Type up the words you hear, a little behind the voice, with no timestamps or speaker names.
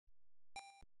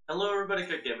Hello everybody,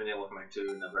 Quick Gaming here, welcome back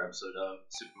to another episode of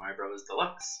Super Mario Bros.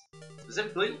 Deluxe.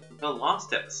 Specifically, the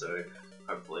last episode,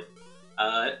 hopefully.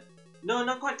 No,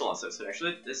 not quite the last episode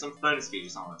actually, there's some bonus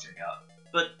features I want to check out.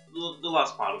 But the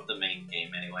last part of the main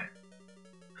game anyway.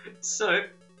 So,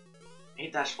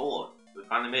 8-4, we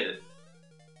finally made it.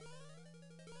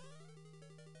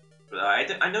 But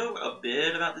I know a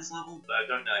bit about this level, but I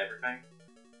don't know everything.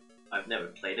 I've never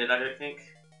played it, I don't think.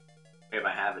 If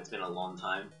I have, it's been a long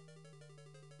time.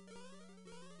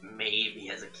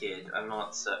 Maybe as a kid, I'm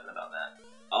not certain about that.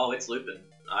 Oh, it's looping.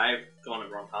 I've gone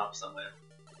the wrong path somewhere.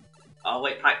 Oh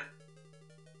wait, pipe.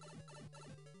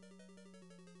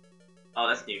 Oh,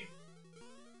 that's new.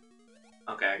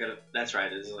 Okay, I gotta. That's right.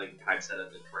 This is like pipe set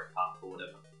at the correct path or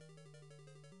whatever.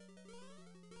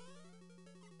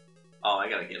 Oh, I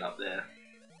gotta get up there.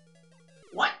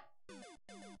 What?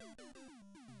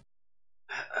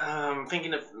 I'm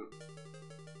thinking of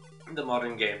the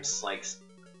modern games like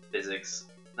physics.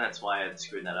 That's why I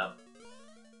screwed that up.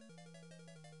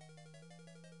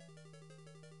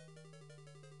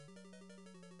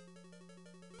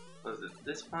 Was it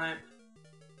this pipe?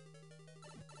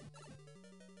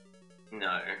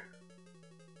 No.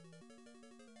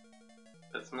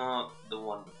 That's not the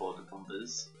one before the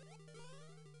compass.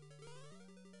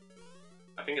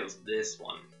 I think it was this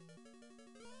one.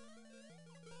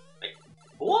 Like,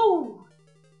 whoa!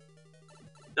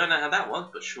 Don't know how that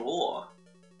works, but sure.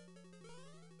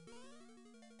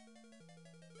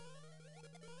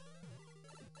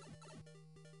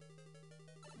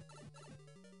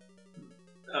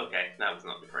 Okay, that was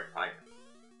not the correct pipe.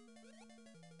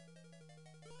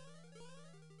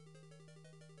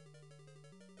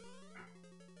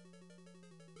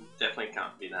 Definitely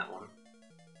can't be that one.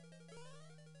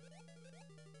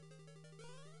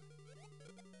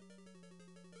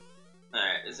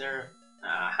 Alright, is there...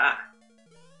 Aha!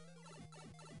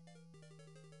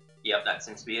 Yep, that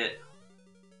seems to be it.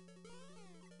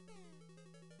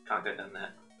 Can't go down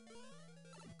that.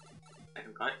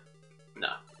 Second pipe? No.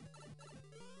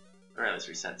 Alright, let's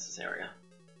reset this area.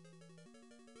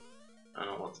 I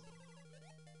don't know what.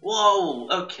 Whoa!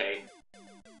 Okay.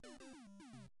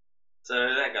 So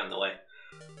that got in the way.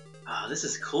 Ah, this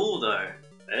is cool though.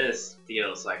 This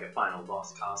feels like a final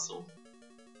boss castle.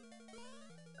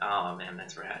 Oh man,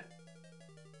 that's rad.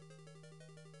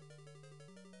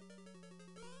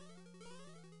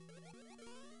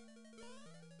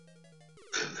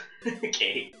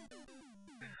 Okay.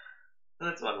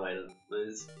 That's one way to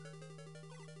lose.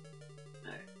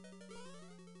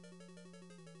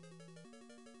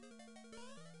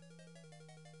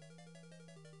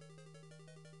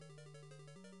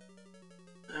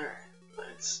 Alright,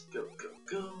 let's go, go,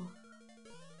 go.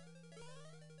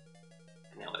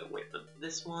 And now I wait for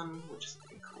this one, which is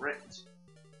incorrect.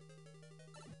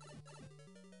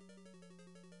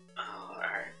 Oh,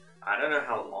 alright. I don't know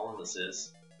how long this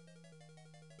is.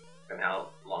 And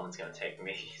how long it's gonna take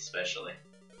me, especially.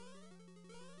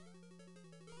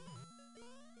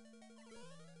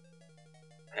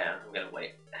 Yeah, I'm gonna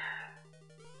wait.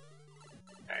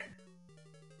 Alright.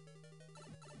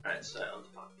 Alright, so on to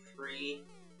part 3.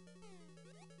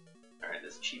 Alright,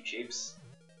 there's Cheeps,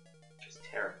 which is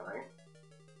terrifying.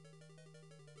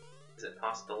 Is it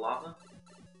past the lava?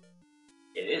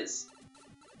 It is.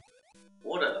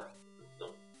 Water.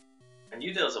 I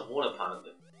knew there was a water part of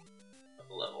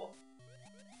the level.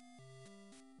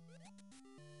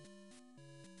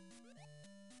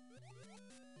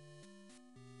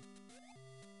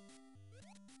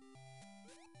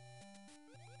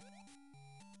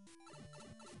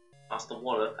 Past the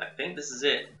water. I think this is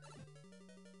it.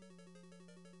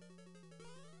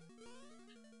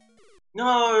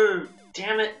 No!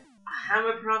 Damn it!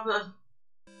 Hammer brother!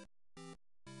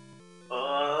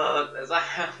 Oh, there's a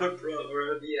hammer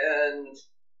brother at the end!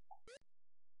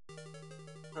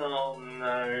 Oh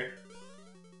no.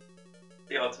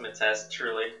 The ultimate test,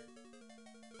 truly.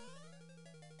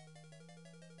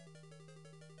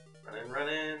 Run in, run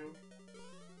in.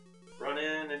 Run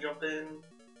in and jump in.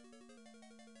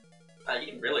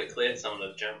 You really cleared some of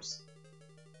those jumps.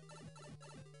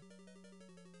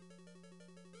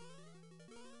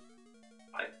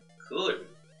 I could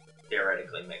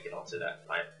theoretically make it onto that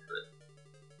pipe, but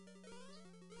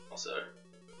also,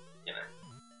 you know,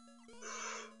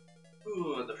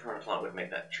 ooh, the front plant would make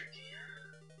that tricky,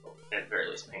 or at the very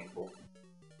least painful.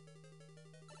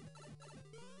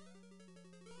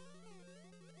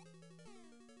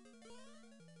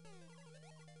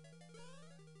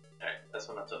 Alright, that's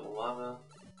one up to the lava.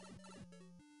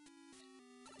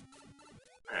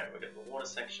 Alright, we got the water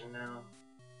section now.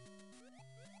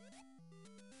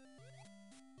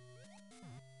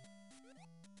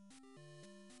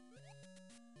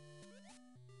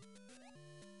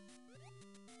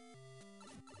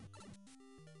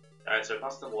 Alright, so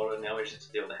across the water, now we should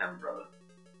deal with the Hammer Brother.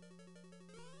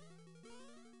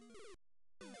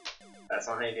 That's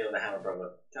not how you deal with the Hammer Brother.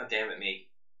 God damn it, me.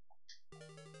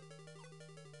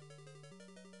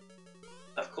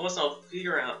 Of course, I'll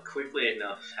figure out quickly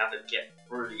enough how to get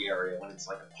through the area when it's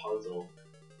like a puzzle.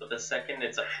 But the second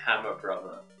it's a Hammer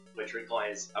Brother, which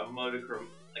requires a modicum,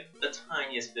 like the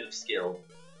tiniest bit of skill,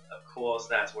 of course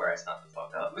that's where I start to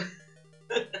fuck up.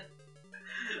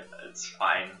 It's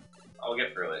fine. I'll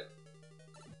get through it.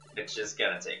 It's just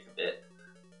gonna take a bit.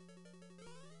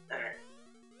 Alright.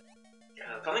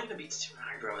 God, I'm finally gonna beat Super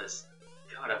Mario Bros.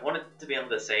 God, I've wanted to be able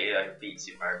to say I beat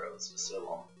Super Mario Bros. For so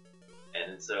long.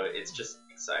 And so it's just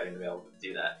exciting to be able to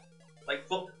do that. Like,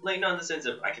 not in the sense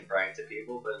of I can brag to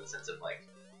people, but in the sense of, like,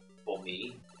 for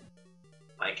me,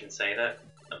 I can say that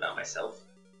about myself.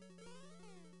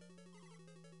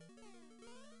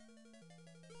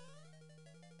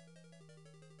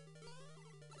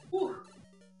 Whew.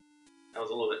 That was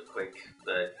a little bit quick,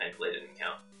 but thankfully it didn't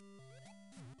count.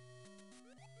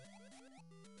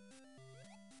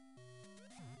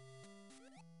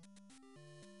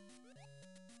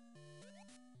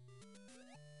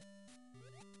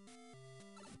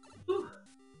 Whew.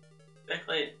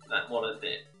 Thankfully, that one a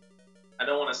bit. I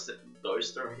don't want to sit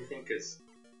those through anything, because...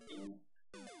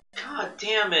 God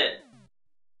damn it!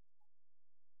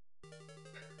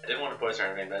 I didn't want to post or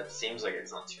anything, but it seems like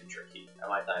it's not too tricky. I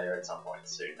might die there at some point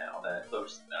soon now that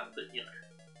those, but you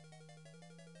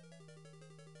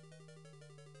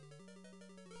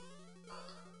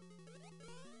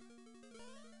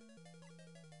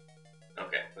know.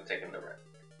 Okay, we're taking the right.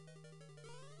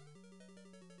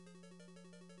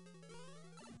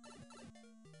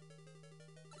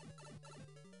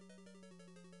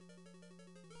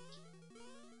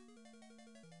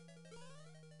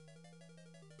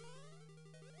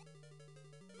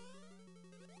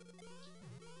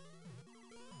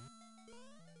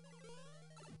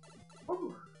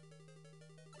 Ooh.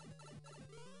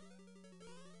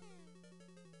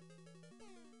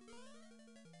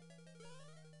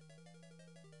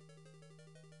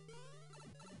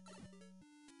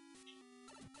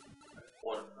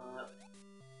 Water pot.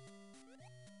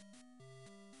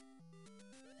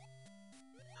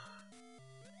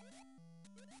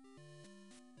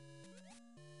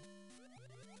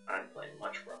 I'm playing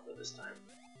much rougher this time.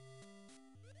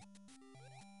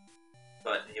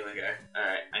 But here we go.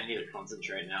 Alright, I need to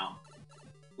concentrate now.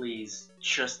 Please,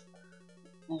 just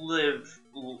live,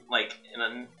 like,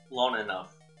 long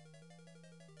enough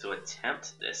to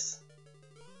attempt this.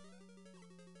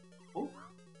 Ooh.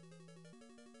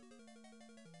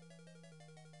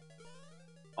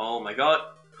 Oh my god.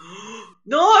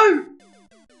 No!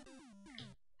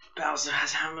 Bowser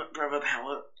has Hammer Brother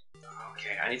power.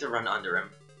 Okay, I need to run under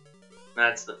him.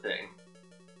 That's the thing.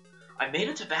 I made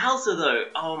it to Bowser though!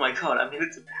 Oh my god, I made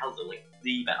it to Bowser, like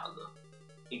the Bowser.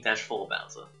 8-4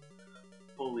 Bowser.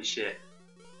 Holy shit.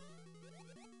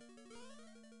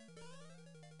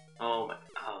 Oh my,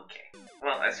 okay.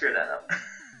 Well, I screwed that up.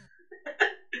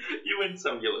 You win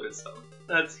some, you lose some.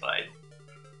 That's fine.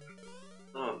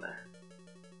 Oh man.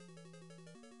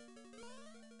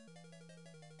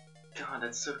 God,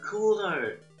 that's so cool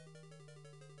though!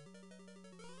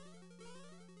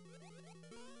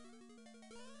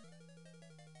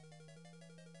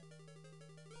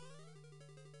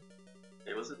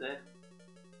 Hey, was it there?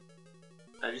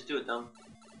 Did I just do it dumb?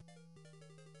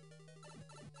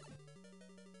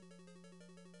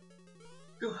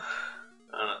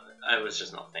 I was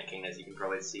just not thinking, as you can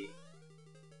probably see.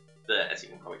 As you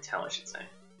can probably tell, I should say.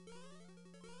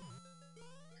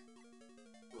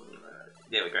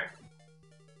 There we go.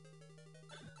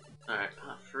 Alright,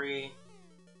 part 3.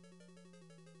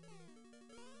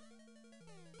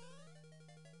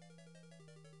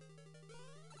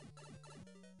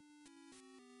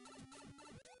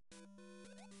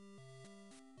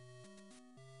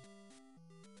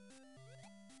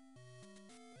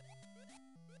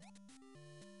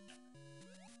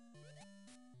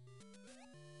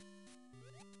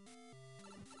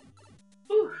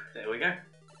 Whew, there we go.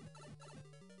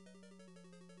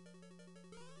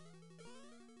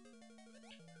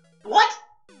 What?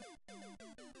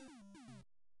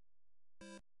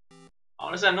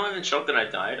 Honestly, I'm not even shocked that I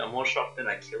died. I'm more shocked that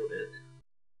I killed it.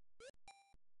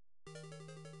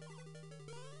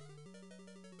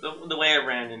 The way I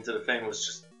ran into the thing was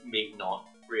just me not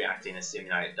reacting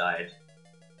assuming I had died.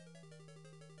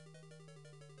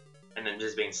 And then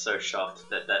just being so shocked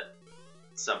that that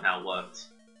somehow worked.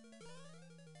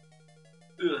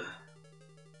 Ugh.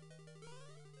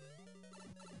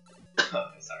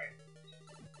 Sorry.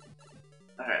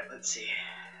 Alright, let's see.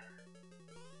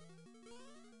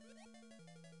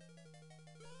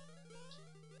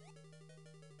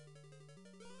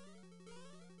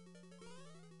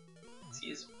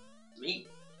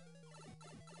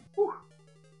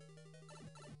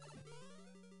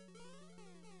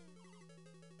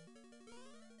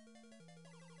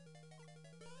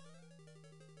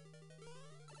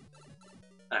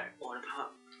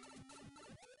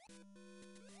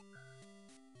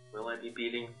 accidentally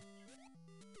beating.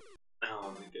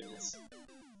 Oh my goodness.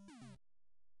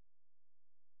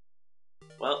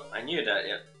 Well, I knew that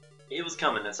it was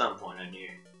coming at some point. I knew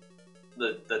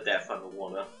the death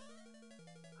underwater.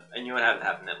 I knew it had to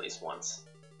happen at least once.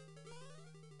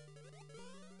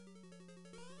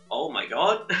 Oh my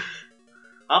god!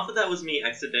 Half of that was me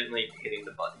accidentally hitting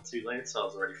the button too late, so I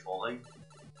was already falling,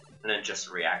 and then just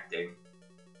reacting.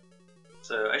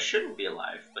 So I shouldn't be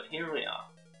alive, but here we are.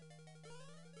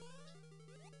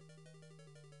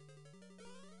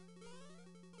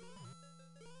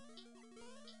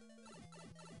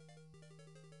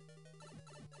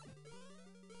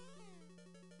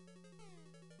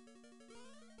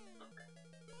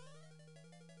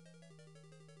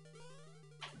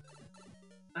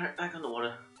 Alright, back on the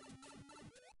water.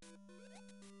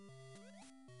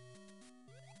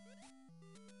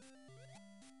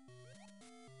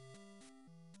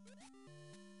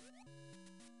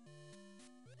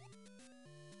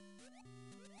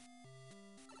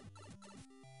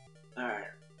 Alright.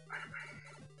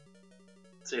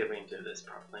 Let's see if we can do this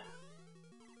properly.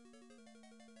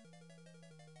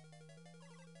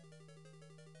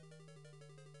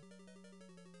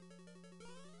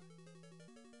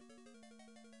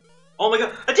 Oh my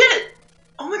god, I did it!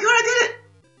 Oh my god, I did it!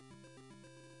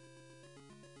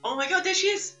 Oh my god, there she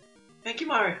is! Thank you,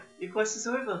 Mario. Your quest is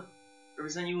over. I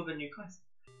present you with a new quest.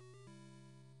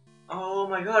 Oh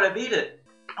my god, I beat it!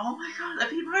 Oh my god, I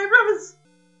beat Mario Brothers!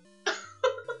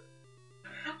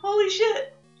 Holy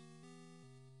shit!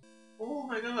 Oh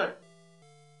my god.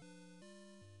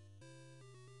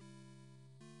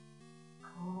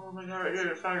 Oh my god, I did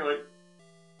it finally.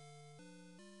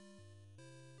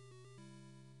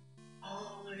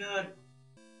 Oh my god.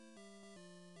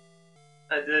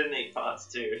 I did it in 8 parts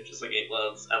too, just like 8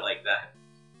 loves. I like that.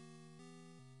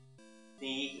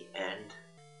 The end.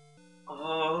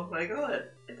 Oh my god,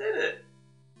 I did it.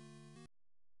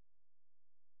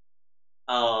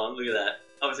 Oh, look at that.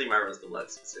 Obviously Mario's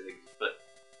Deluxe specific, but...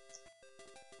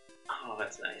 Oh,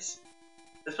 that's nice.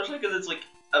 Especially because it's like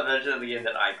a version of the game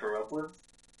that I grew up with.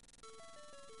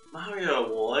 Mario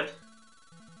Award?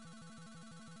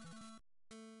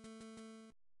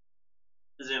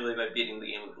 Presumably by beating the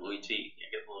game with Luigi, you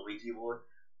get the Luigi Award.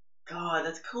 God,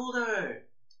 that's cool though!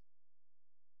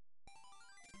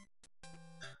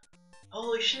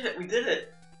 Holy shit, we did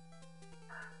it!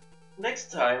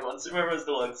 Next time on Super Mario Bros.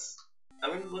 Deluxe,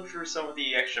 I'm going to look through some of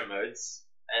the extra modes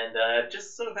and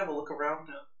just sort of have a look around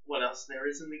at what else there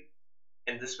is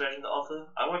in this version to offer.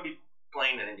 I won't be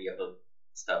playing any other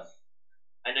stuff.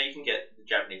 I know you can get the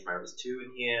Japanese Mario Bros. 2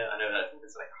 in here. I know that I think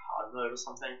there's like a hard mode or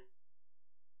something.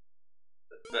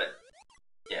 But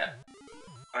yeah,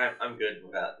 I'm good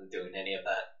without doing any of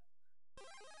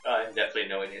that. I'm definitely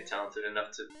nowhere near talented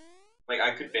enough to, like,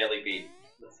 I could barely beat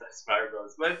the first Mario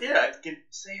Bros. But yeah, I can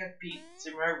say I beat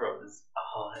Super Mario Bros.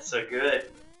 Oh, that's so good.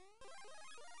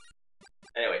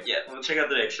 Anyway, yeah, we'll check out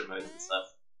the extra modes and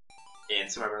stuff in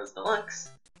Super Mario Bros.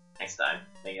 Deluxe next time.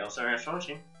 Thank you all so much for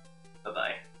watching. Bye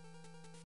bye.